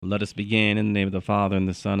Let us begin in the name of the Father, and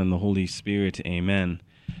the Son, and the Holy Spirit. Amen.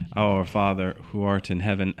 Our Father, who art in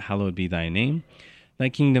heaven, hallowed be thy name. Thy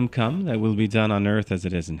kingdom come, thy will be done on earth as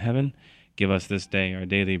it is in heaven. Give us this day our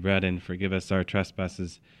daily bread, and forgive us our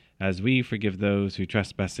trespasses, as we forgive those who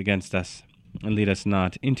trespass against us. And lead us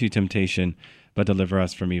not into temptation, but deliver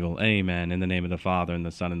us from evil. Amen. In the name of the Father, and the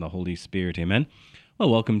Son, and the Holy Spirit. Amen. Well,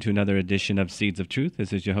 welcome to another edition of Seeds of Truth.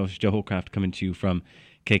 This is your host, Joe Holcraft, coming to you from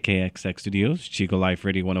KKXX Studios, Chico Life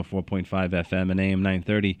Radio 104.5 FM and AM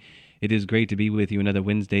 930. It is great to be with you another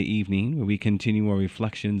Wednesday evening where we continue our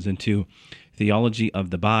reflections into theology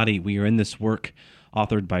of the body. We are in this work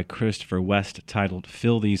authored by Christopher West titled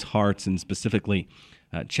Fill These Hearts, and specifically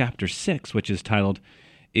chapter 6, which is titled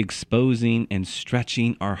Exposing and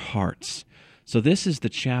Stretching Our Hearts. So this is the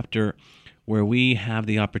chapter where we have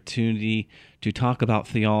the opportunity to talk about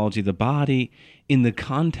theology of the body in the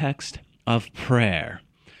context of prayer,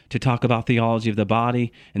 to talk about theology of the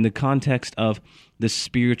body in the context of the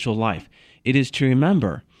spiritual life. It is to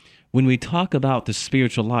remember, when we talk about the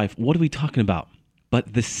spiritual life, what are we talking about?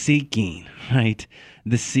 But the seeking, right?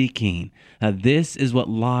 The seeking. This is what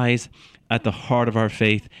lies at the heart of our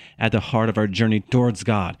faith, at the heart of our journey towards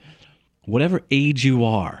God. Whatever age you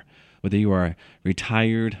are, whether you are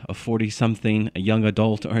retired, a 40-something, a young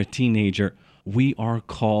adult, or a teenager, we are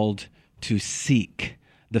called to seek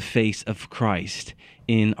the face of Christ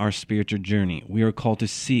in our spiritual journey. We are called to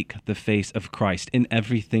seek the face of Christ in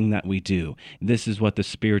everything that we do. This is what the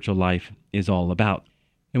spiritual life is all about.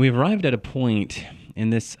 And we've arrived at a point in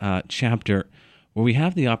this chapter where we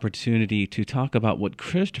have the opportunity to talk about what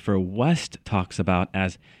Christopher West talks about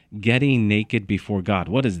as getting naked before God.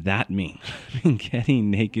 What does that mean?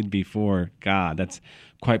 Getting naked before God. That's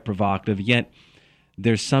quite provocative. Yet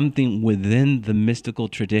there's something within the mystical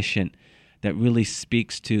tradition that really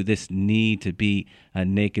speaks to this need to be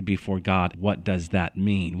naked before God. What does that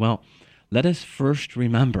mean? Well, let us first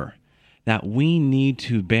remember that we need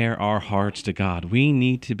to bare our hearts to God. We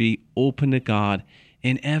need to be open to God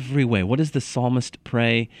in every way. What does the psalmist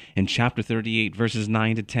pray in chapter 38, verses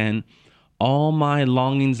 9 to 10? All my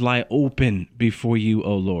longings lie open before you,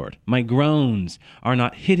 O Lord. My groans are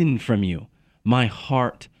not hidden from you. My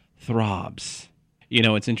heart throbs. You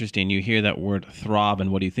know, it's interesting. You hear that word throb,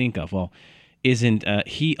 and what do you think of? Well, isn't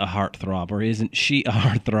he a heartthrob, or isn't she a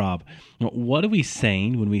heartthrob? What are we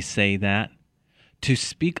saying when we say that? To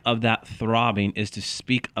speak of that throbbing is to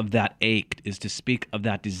speak of that ache, is to speak of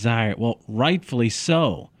that desire. Well, rightfully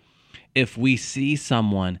so. If we see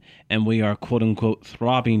someone and we are quote-unquote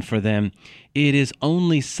throbbing for them, it is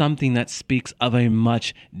only something that speaks of a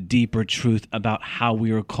much deeper truth about how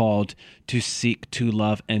we are called to seek, to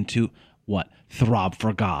love, and to what? Throb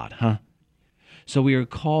for God, huh? So we are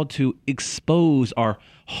called to expose our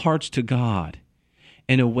hearts to God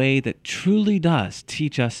in a way that truly does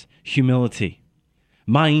teach us humility.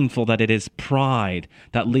 Mindful that it is pride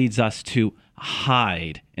that leads us to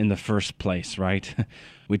hide in the first place, right?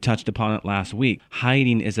 We touched upon it last week.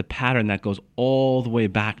 Hiding is a pattern that goes all the way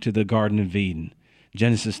back to the Garden of Eden.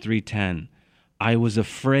 Genesis 3:10. I was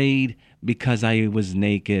afraid because I was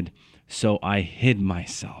naked, so I hid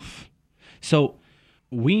myself. So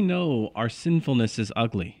we know our sinfulness is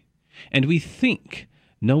ugly, and we think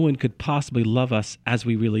no one could possibly love us as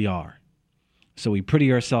we really are. So we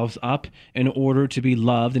pretty ourselves up in order to be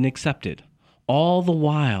loved and accepted, all the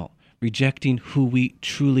while rejecting who we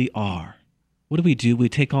truly are. What do? We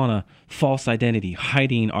take on a false identity,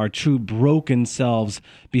 hiding our true broken selves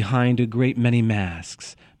behind a great many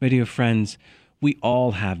masks. My dear friends, we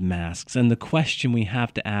all have masks, and the question we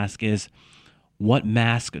have to ask is, what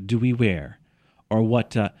mask do we wear? Or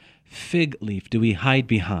what fig leaf do we hide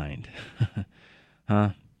behind? Huh?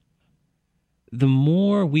 The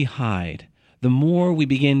more we hide, the more we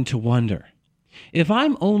begin to wonder, if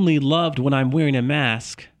I'm only loved when I'm wearing a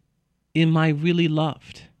mask, am I really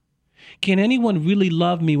loved? Can anyone really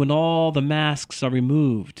love me when all the masks are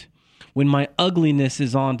removed, when my ugliness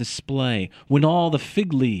is on display, when all the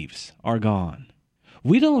fig leaves are gone?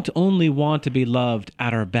 We don't only want to be loved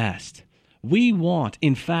at our best. We want,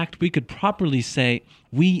 in fact, we could properly say,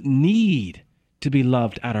 we need to be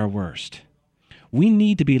loved at our worst. We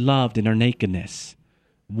need to be loved in our nakedness,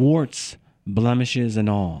 warts, blemishes, and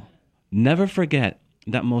all. Never forget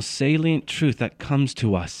that most salient truth that comes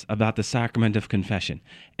to us about the sacrament of confession.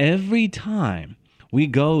 Every time we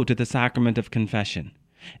go to the sacrament of confession,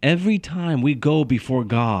 every time we go before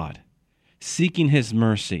God, seeking His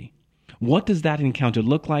mercy, what does that encounter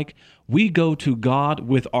look like? We go to God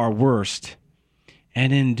with our worst,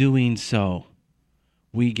 and in doing so,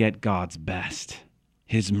 we get God's best,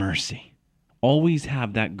 His mercy. Always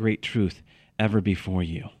have that great truth ever before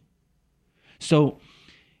you. So,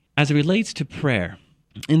 As it relates to prayer,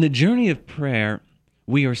 in the journey of prayer,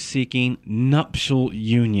 we are seeking nuptial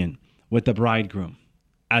union with the bridegroom,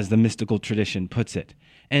 as the mystical tradition puts it.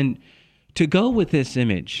 And to go with this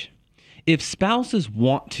image, if spouses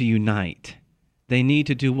want to unite, they need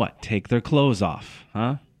to do what? Take their clothes off,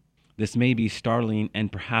 huh? This may be startling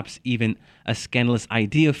and perhaps even a scandalous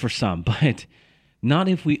idea for some, but not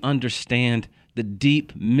if we understand the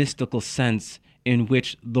deep mystical sense in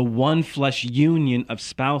which the one flesh union of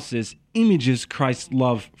spouses images Christ's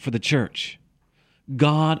love for the church.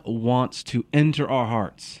 God wants to enter our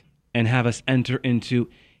hearts and have us enter into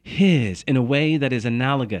His in a way that is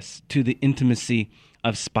analogous to the intimacy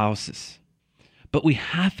of spouses. But we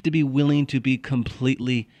have to be willing to be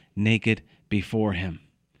completely naked before Him.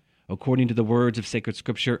 According to the words of sacred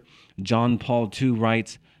scripture, John Paul II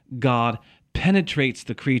writes, God penetrates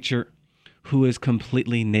the creature who is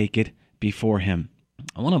completely naked before Him.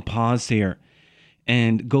 I want to pause here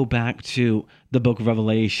and go back to the book of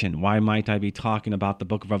Revelation. Why might I be talking about the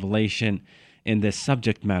book of Revelation in this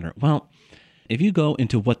subject matter? Well, if you go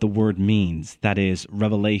into what the word means, that is,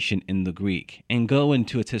 revelation in the Greek, and go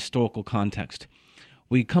into its historical context,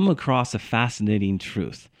 we come across a fascinating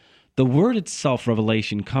truth. The word itself,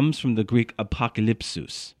 revelation, comes from the Greek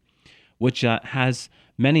apokalypsus, which has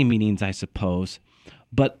many meanings, I suppose,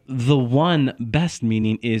 but the one best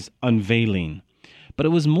meaning is unveiling. But it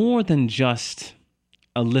was more than just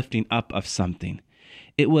a lifting up of something.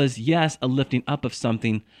 It was, yes, a lifting up of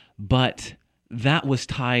something, but that was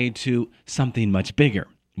tied to something much bigger.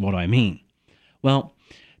 What do I mean? Well,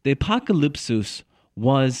 the apokalypsus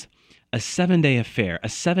was a 7-day affair, a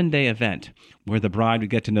 7-day event where the bride would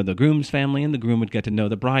get to know the groom's family and the groom would get to know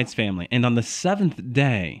the bride's family. And on the 7th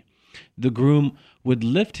day, the groom would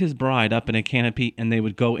lift his bride up in a canopy and they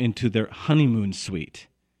would go into their honeymoon suite.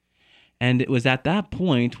 And it was at that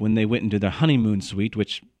point when they went into their honeymoon suite,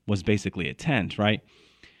 which was basically a tent, right?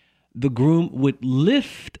 The groom would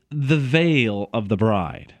lift the veil of the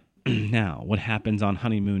bride. Now, what happens on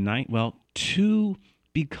honeymoon night? Well, two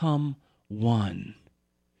become one.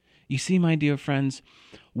 You see, my dear friends,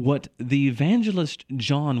 what the evangelist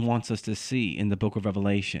John wants us to see in the book of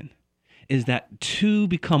Revelation is that two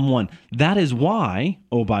become one. That is why,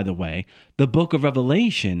 oh, by the way, the book of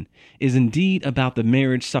Revelation is indeed about the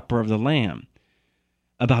marriage supper of the Lamb,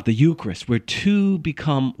 about the Eucharist, where two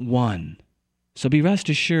become one. So be rest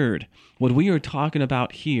assured, what we are talking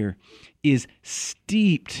about here is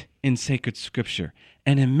steeped in sacred scripture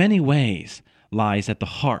and in many ways lies at the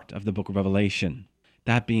heart of the book of Revelation.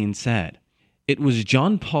 That being said, it was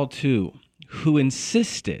John Paul II who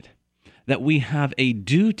insisted that we have a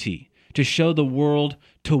duty to show the world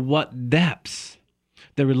to what depths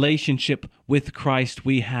the relationship with Christ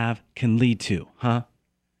we have can lead to,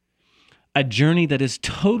 A journey that is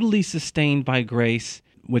totally sustained by grace,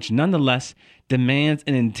 which nonetheless demands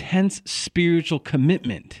an intense spiritual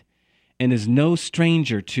commitment and is no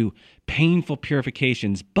stranger to painful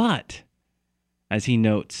purifications, but, as he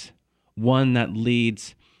notes, one that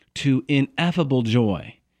leads to ineffable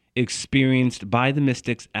joy experienced by the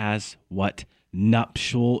mystics as what?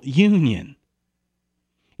 Nuptial union.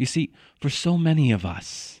 You see, for so many of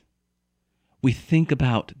us, we think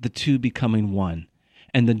about the two becoming one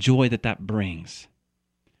and the joy that that brings.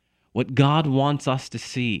 What God wants us to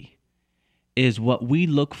see is what we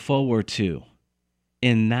look forward to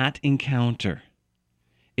in that encounter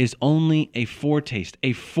is only a foretaste,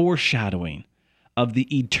 a foreshadowing of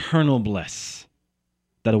the eternal bliss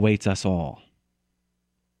that awaits us all.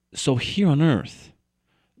 So here on earth,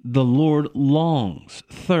 the Lord longs,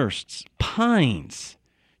 thirsts, pines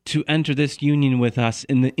to enter this union with us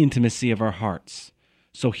in the intimacy of our hearts,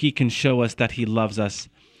 so He can show us that He loves us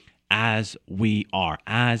as we are,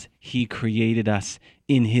 as He created us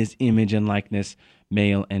in His image and likeness,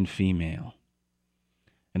 male and female.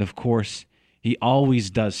 And of course, He always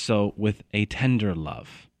does so with a tender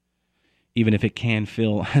love, even if it can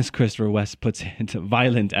feel, as Christopher West puts it,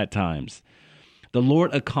 violent at times. The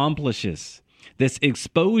Lord accomplishes this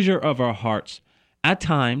exposure of our hearts at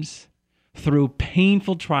times through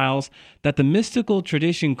painful trials that the mystical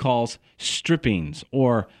tradition calls strippings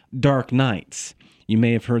or dark nights. You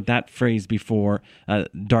may have heard that phrase before,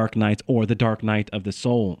 dark nights or the dark night of the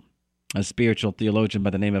soul. A spiritual theologian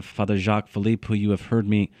by the name of Father Jacques Philippe, who you have heard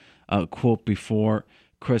me quote before,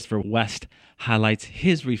 Christopher West, highlights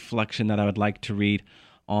his reflection that I would like to read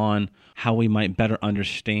on how we might better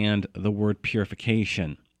understand the word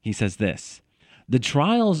purification. He says this: the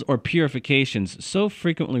trials or purifications so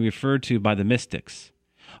frequently referred to by the mystics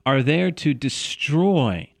are there to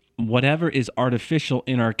destroy whatever is artificial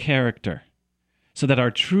in our character, so that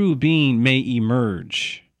our true being may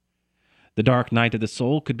emerge. The The dark night of the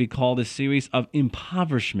soul could be called a series of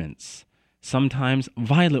impoverishments, sometimes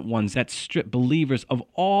violent ones that strip believers of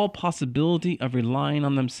all possibility of relying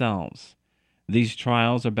on themselves. These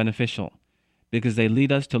trials are beneficial because they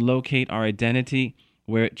lead us to locate our identity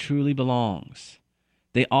where it truly belongs.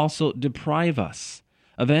 They also deprive us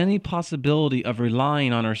of any possibility of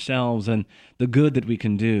relying on ourselves and the good that we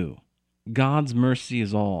can do. God's mercy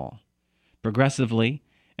is all. Progressively,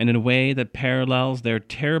 and in a way that parallels their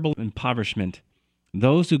terrible impoverishment,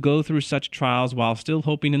 those who go through such trials while still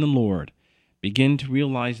hoping in the Lord begin to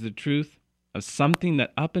realize the truth of something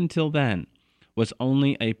that up until then was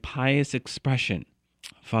only a pious expression.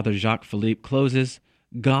 Father Jacques Philippe closes,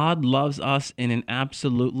 God loves us in an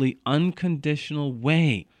absolutely unconditional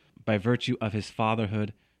way by virtue of his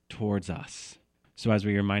fatherhood towards us. So as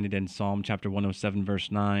we are reminded in Psalm chapter 107, verse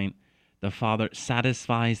 9, the Father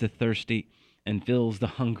satisfies the thirsty and fills the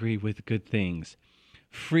hungry with good things,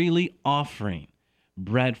 freely offering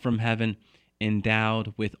bread from heaven,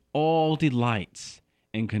 endowed with all delights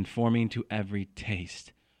and conforming to every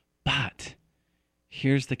taste. But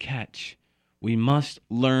here's the catch. We must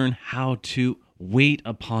learn how to wait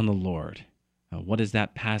upon the Lord. What is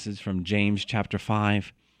that passage from James chapter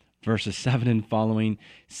 5, verses 7 and following?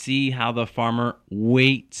 See how the farmer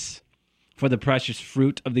waits for the precious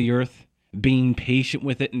fruit of the earth, being patient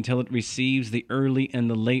with it until it receives the early and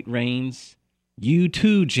the late rains. You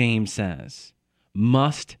too, James says,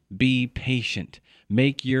 must be patient.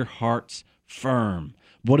 Make your hearts firm.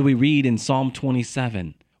 What do we read in Psalm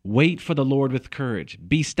 27? Wait for the Lord with courage.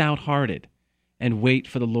 Be stout-hearted and wait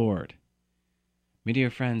for the Lord. My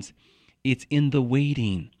dear friends, it's in the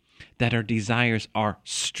waiting that our desires are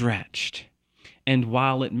stretched. And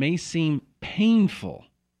while it may seem painful,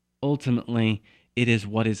 ultimately it is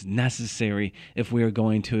what is necessary if we are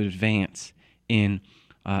going to advance in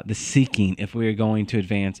the seeking, if we are going to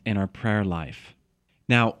advance in our prayer life.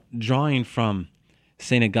 Now, drawing from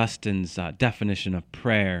St. Augustine's definition of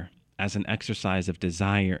prayer as an exercise of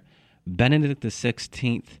desire, Benedict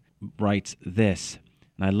XVI writes this,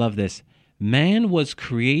 and I love this: man was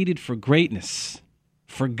created for greatness,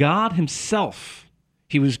 for God himself.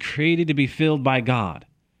 He was created to be filled by God.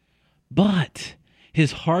 But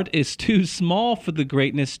his heart is too small for the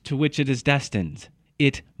greatness to which it is destined.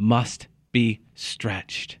 It must be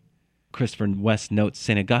stretched. Christopher West notes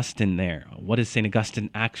St. Augustine there. What does St. Augustine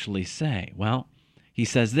actually say? Well, he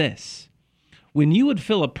says this: when you would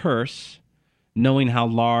fill a purse, knowing how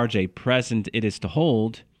large a present it is to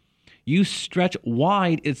hold, you stretch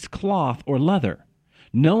wide its cloth or leather,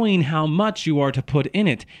 knowing how much you are to put in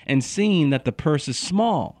it, and seeing that the purse is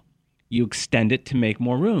small, you extend it to make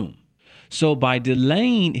more room. So by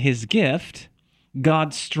delaying his gift,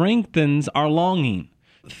 God strengthens our longing.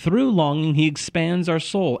 Through longing, he expands our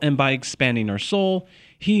soul, and by expanding our soul,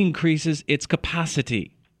 he increases its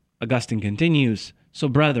capacity. Augustine continues, so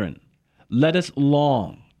brethren, let us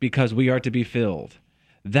long because we are to be filled.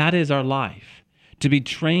 That is our life, to be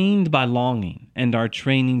trained by longing, and our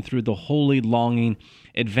training through the holy longing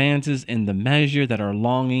advances in the measure that our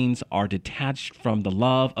longings are detached from the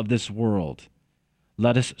love of this world.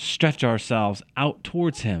 Let us stretch ourselves out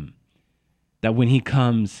towards him, that when he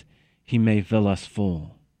comes, he may fill us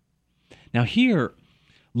full. Now here,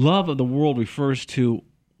 love of the world refers to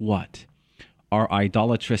what? Our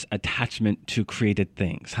idolatrous attachment to created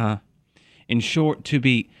things, In short, to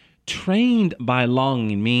be trained by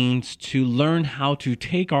longing means to learn how to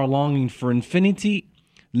take our longing for infinity,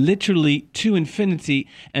 literally to infinity,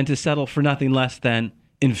 and to settle for nothing less than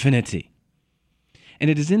infinity. And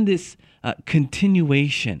it is in this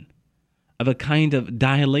continuation of a kind of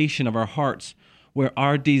dilation of our hearts where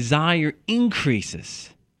our desire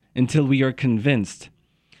increases until we are convinced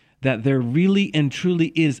that there really and truly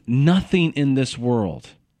is nothing in this world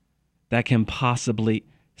that can possibly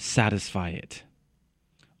satisfy it.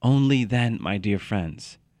 Only then, my dear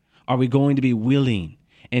friends, are we going to be willing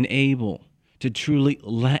and able to truly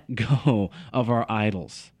let go of our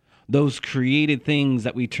idols, those created things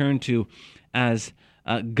that we turn to as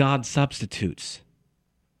God substitutes.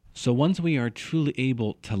 So once we are truly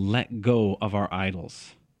able to let go of our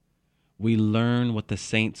idols, we learn what the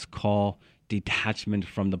saints call detachment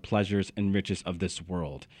from the pleasures and riches of this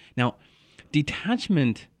world. Now,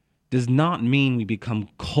 detachment does not mean we become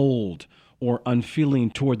cold or unfeeling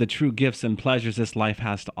toward the true gifts and pleasures this life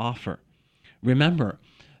has to offer. Remember,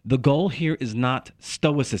 the goal here is not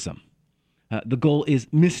stoicism. The goal is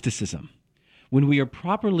mysticism. When we are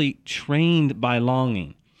properly trained by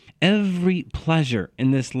longing, every pleasure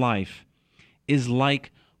in this life is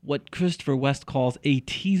like what Christopher West calls a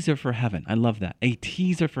teaser for heaven. I love that, a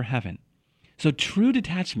teaser for heaven. So true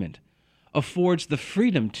detachment affords the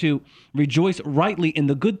freedom to rejoice rightly in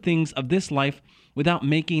the good things of this life without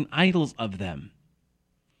making idols of them.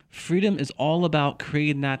 Freedom is all about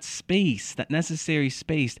creating that space, that necessary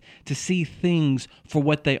space to see things for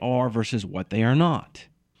what they are versus what they are not.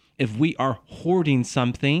 If we are hoarding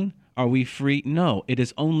something, are we free? No, it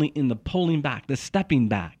is only in the pulling back, the stepping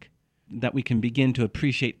back, that we can begin to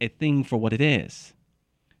appreciate a thing for what it is.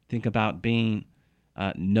 Think about being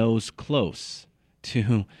nose close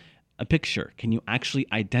to a picture. Can you actually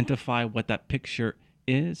identify what that picture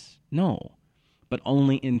is? No. But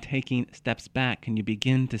only in taking steps back can you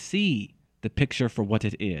begin to see the picture for what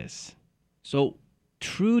it is. So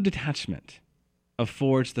true detachment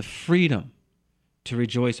affords the freedom to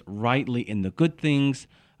rejoice rightly in the good things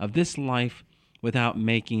of this life without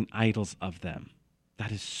making idols of them.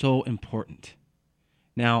 That is so important.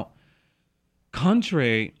 Now,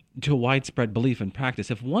 contrary to widespread belief and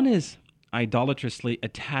practice, if one is idolatrously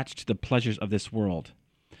attached to the pleasures of this world,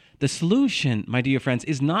 the solution, my dear friends,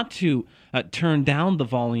 is not to turn down the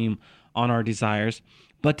volume on our desires,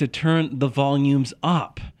 but to turn the volumes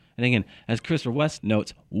up. And again, as Christopher West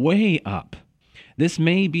notes, way up. This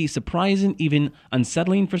may be surprising, even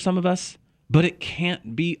unsettling for some of us, but it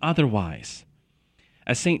can't be otherwise.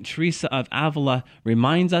 As St. Teresa of Avila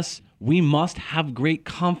reminds us, we must have great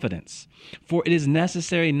confidence, for it is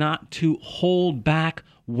necessary not to hold back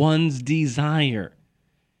one's desire.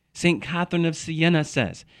 St. Catherine of Siena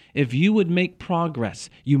says, if you would make progress,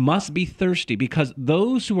 you must be thirsty, because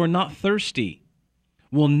those who are not thirsty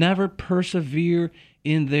will never persevere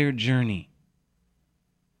in their journey.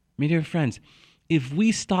 My dear friends, if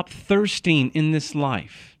we stop thirsting in this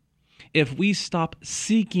life, if we stop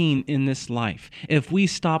seeking in this life, if we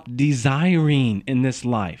stop desiring in this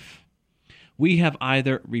life, we have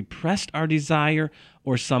either repressed our desire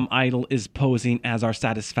or some idol is posing as our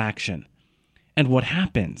satisfaction. And what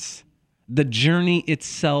happens? The journey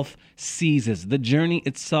itself ceases. The journey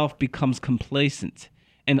itself becomes complacent.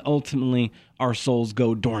 And ultimately, our souls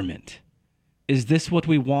go dormant. Is this what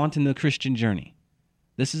we want in the Christian journey?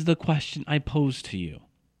 This is the question I pose to you.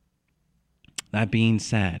 That being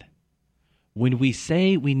said, when we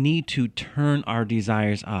say we need to turn our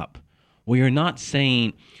desires up, we are not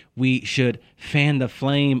saying we should fan the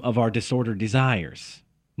flame of our disordered desires.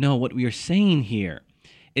 No, what we are saying here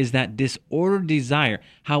is that disordered desire,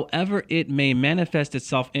 however it may manifest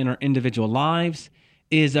itself in our individual lives,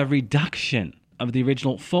 is a reduction of the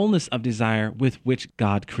original fullness of desire with which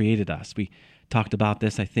God created us. We talked about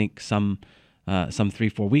this, I think, some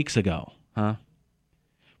 3-4 weeks ago.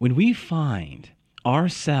 When we find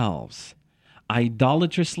ourselves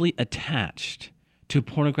idolatrously attached to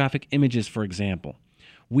pornographic images, for example,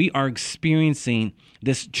 we are experiencing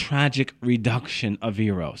this tragic reduction of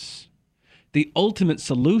eros. The ultimate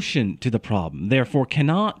solution to the problem, therefore,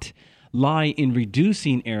 cannot lie in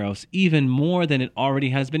reducing eros even more than it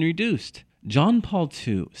already has been reduced. John Paul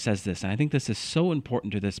II says this, and I think this is so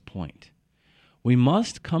important to this point. We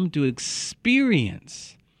must come to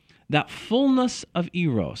experience that fullness of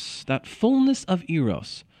eros,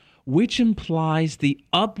 which implies the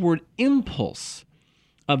upward impulse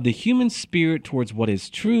of the human spirit towards what is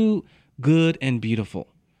true, good, and beautiful,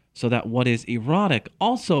 so that what is erotic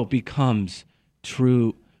also becomes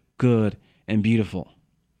true, good, and beautiful.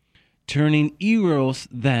 Turning eros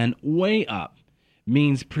then way up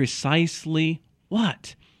means precisely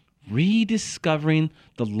what? Rediscovering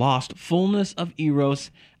the lost fullness of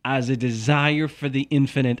eros as a desire for the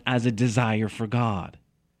infinite, as a desire for God.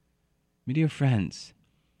 My dear friends,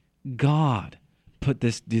 God put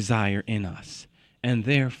this desire in us, and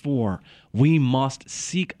therefore we must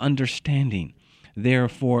seek understanding.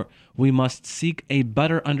 Therefore, we must seek a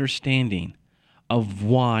better understanding of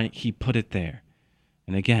why he put it there.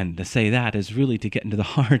 And again, to say that is really to get into the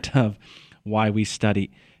heart of why we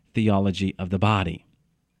study theology of the body.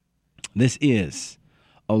 This is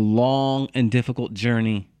a long and difficult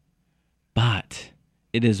journey, but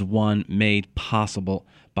it is one made possible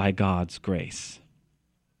by God's grace.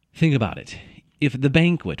 Think about it. If the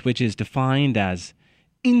banquet, which is defined as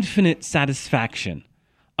infinite satisfaction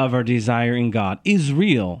of our desire in God, is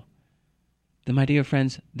real, then, my dear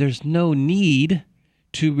friends, there's no need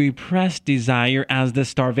to repress desire as the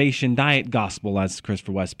starvation diet gospel, as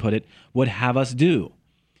Christopher West put it, would have us do.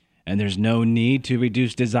 And there's no need to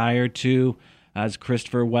reduce desire to, as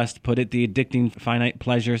Christopher West put it, the addicting finite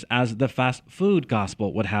pleasures as the fast food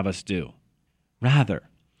gospel would have us do. Rather,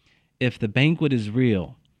 if the banquet is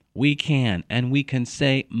real, we can, and we can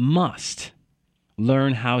say must,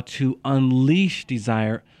 learn how to unleash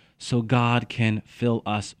desire so God can fill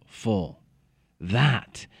us full.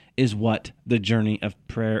 That is what the journey of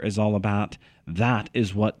prayer is all about. That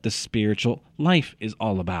is what the spiritual life is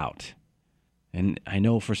all about. And I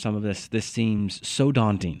know for some of us, this seems so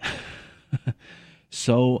daunting,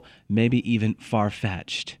 so maybe even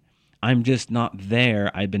far-fetched. I'm just not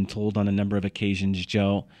there, I've been told on a number of occasions,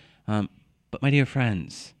 Joe. But my dear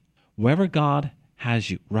friends, wherever God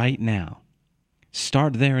has you right now,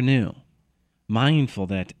 start there anew, mindful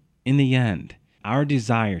that in the end, our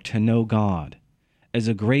desire to know God is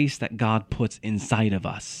a grace that God puts inside of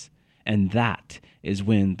us. And that is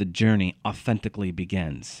when the journey authentically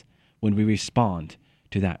begins, when we respond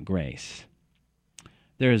to that grace.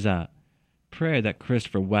 There's a prayer that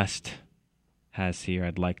Christopher West has here.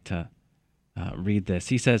 I'd like to read this.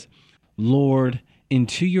 He says, Lord,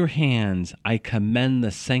 into your hands I commend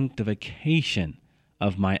the sanctification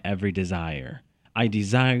of my every desire. I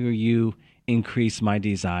desire you, increase my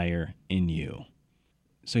desire in you.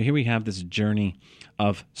 So here we have this journey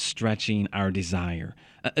of stretching our desire,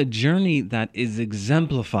 a journey that is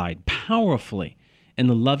exemplified powerfully in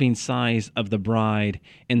the loving sighs of the bride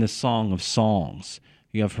in the Song of Songs.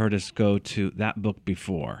 You have heard us go to that book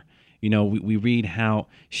before. You know, we read how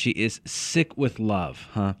she is sick with love,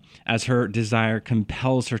 as her desire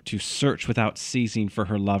compels her to search without ceasing for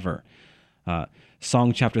her lover.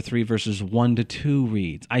 Song chapter 3, verses 1 to 2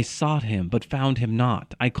 reads, I sought him, but found him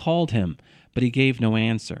not. I called him, but he gave no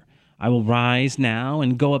answer. I will rise now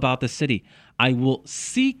and go about the city. I will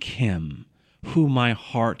seek him who my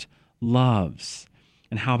heart loves.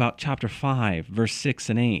 And how about chapter 5, verse 6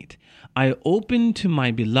 and 8? I opened to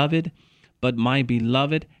my beloved, but my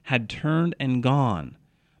beloved had turned and gone.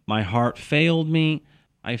 My heart failed me.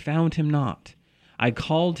 I found him not. I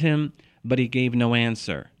called him, but he gave no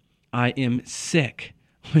answer. I am sick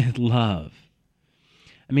with love.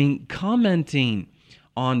 I mean, commenting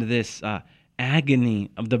on this agony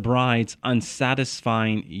of the bride's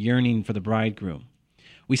unsatisfying yearning for the bridegroom,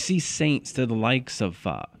 we see saints to the likes of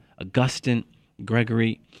Augustine,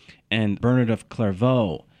 Gregory, and Bernard of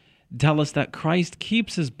Clairvaux tell us that Christ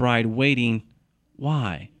keeps his bride waiting.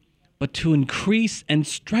 Why? But to increase and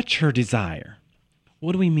stretch her desire.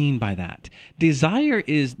 What do we mean by that? Desire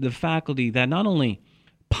is the faculty that not only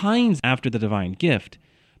pines after the divine gift,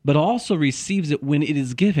 but also receives it when it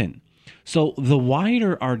is given. So the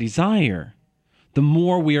wider our desire, the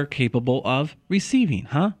more we are capable of receiving,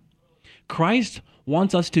 Christ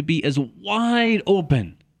wants us to be as wide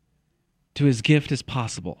open to his gift as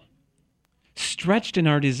possible, stretched in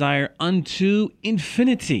our desire unto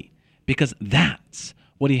infinity, because that's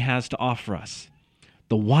what he has to offer us,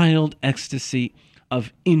 the wild ecstasy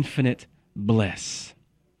of infinite bliss.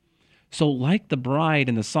 So like the bride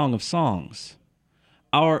in the Song of Songs,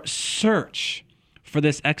 our search for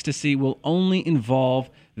this ecstasy will only involve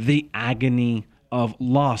the agony of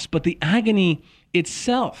loss, but the agony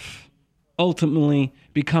itself ultimately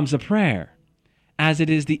becomes a prayer, as it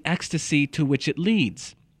is the ecstasy to which it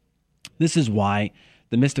leads. This is why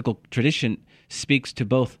the mystical tradition speaks to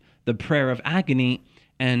both the prayer of agony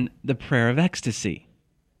and the prayer of ecstasy.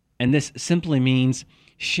 And this simply means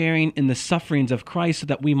sharing in the sufferings of Christ so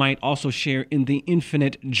that we might also share in the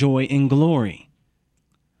infinite joy and glory.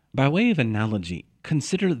 By way of analogy,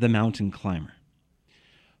 consider the mountain climber.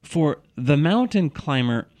 For the mountain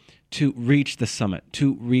climber to reach the summit,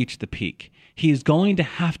 to reach the peak, he is going to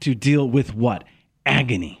have to deal with what?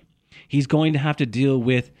 Agony. He's going to have to deal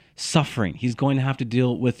with suffering. He's going to have to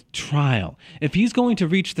deal with trial. If he's going to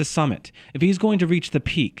reach the summit, if he's going to reach the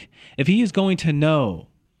peak, if he is going to know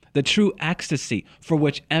the true ecstasy for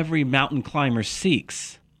which every mountain climber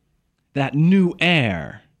seeks, that new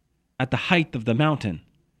air at the height of the mountain,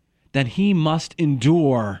 then he must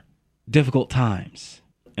endure difficult times.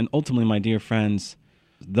 And ultimately, my dear friends,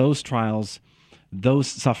 those trials, those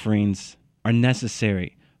sufferings are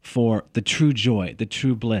necessary for the true joy, the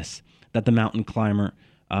true bliss that the mountain climber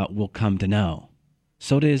will come to know.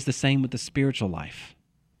 So it is the same with the spiritual life.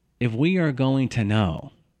 If we are going to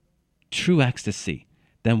know true ecstasy,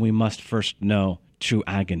 then we must first know true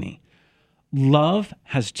agony. Love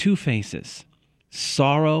has two faces,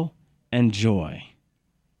 sorrow and joy.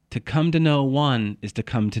 To come to know one is to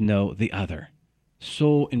come to know the other.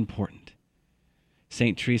 So important.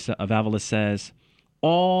 St. Teresa of Avila says,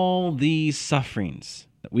 all these sufferings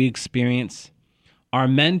that we experience are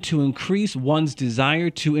meant to increase one's desire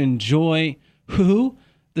to enjoy who?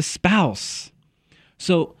 The spouse.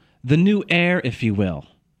 So the new air, if you will,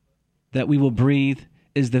 that we will breathe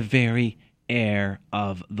is the very air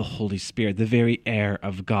of the Holy Spirit, the very air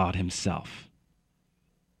of God himself.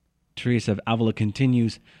 Teresa of Avila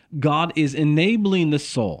continues, God is enabling the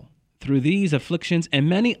soul through these afflictions and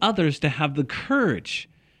many others to have the courage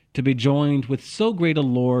to be joined with so great a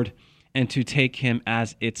Lord and to take him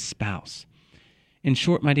as its spouse. In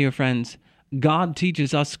short, my dear friends, God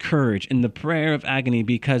teaches us courage in the prayer of agony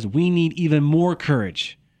because we need even more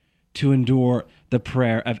courage to endure the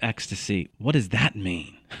prayer of ecstasy. What does that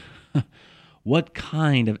mean? What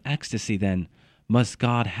kind of ecstasy, then, must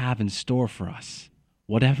God have in store for us?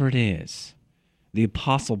 Whatever it is, the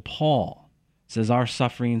Apostle Paul says our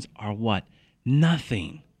sufferings are what?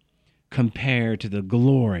 Nothing compared to the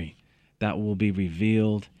glory that will be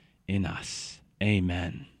revealed in us.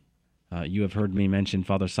 Amen. You have heard me mention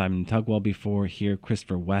Father Simon Tugwell before. Here,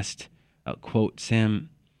 Christopher West quotes him.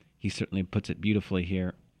 He certainly puts it beautifully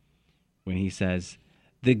here when he says,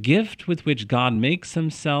 "The gift with which God makes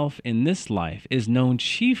himself in this life is known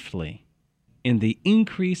chiefly in the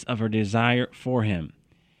increase of our desire for him.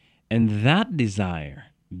 And that desire,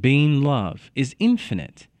 being love, is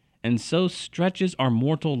infinite, and so stretches our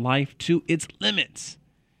mortal life to its limits.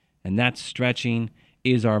 And that stretching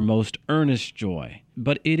is our most earnest joy,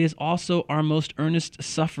 but it is also our most earnest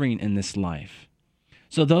suffering in this life.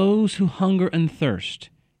 So those who hunger and thirst,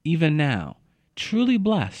 even now, truly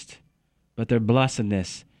blessed, but their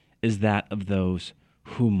blessedness is that of those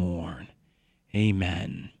who mourn."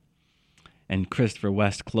 Amen. And Christopher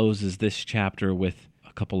West closes this chapter with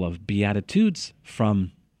a couple of beatitudes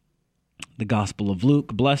from the Gospel of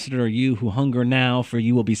Luke. "Blessed are you who hunger now, for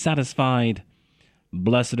you will be satisfied.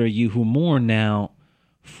 Blessed are you who mourn now,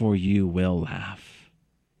 for you will laugh."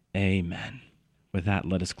 Amen. With that,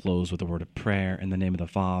 let us close with a word of prayer in the name of the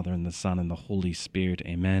Father, and the Son, and the Holy Spirit.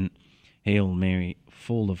 Amen. Hail Mary,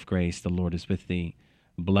 full of grace, the Lord is with thee.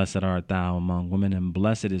 Blessed art thou among women, and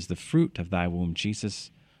blessed is the fruit of thy womb,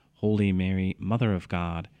 Jesus. Holy Mary, Mother of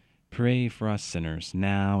God, pray for us sinners,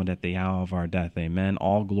 now and at the hour of our death. Amen.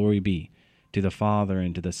 All glory be to the Father,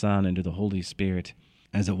 and to the Son, and to the Holy Spirit,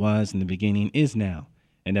 as it was in the beginning, is now,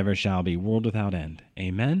 and ever shall be, world without end.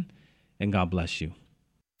 Amen. And God bless you.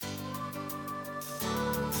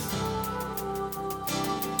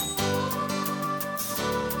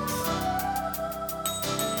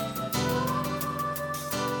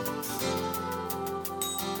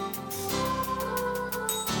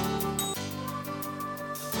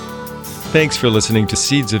 Thanks for listening to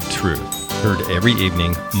Seeds of Truth, heard every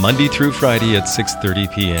evening, Monday through Friday at 6:30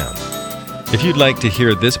 p.m. If you'd like to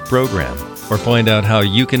hear this program or find out how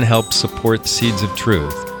you can help support Seeds of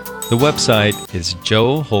Truth, the website is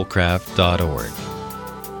joeholcraft.org.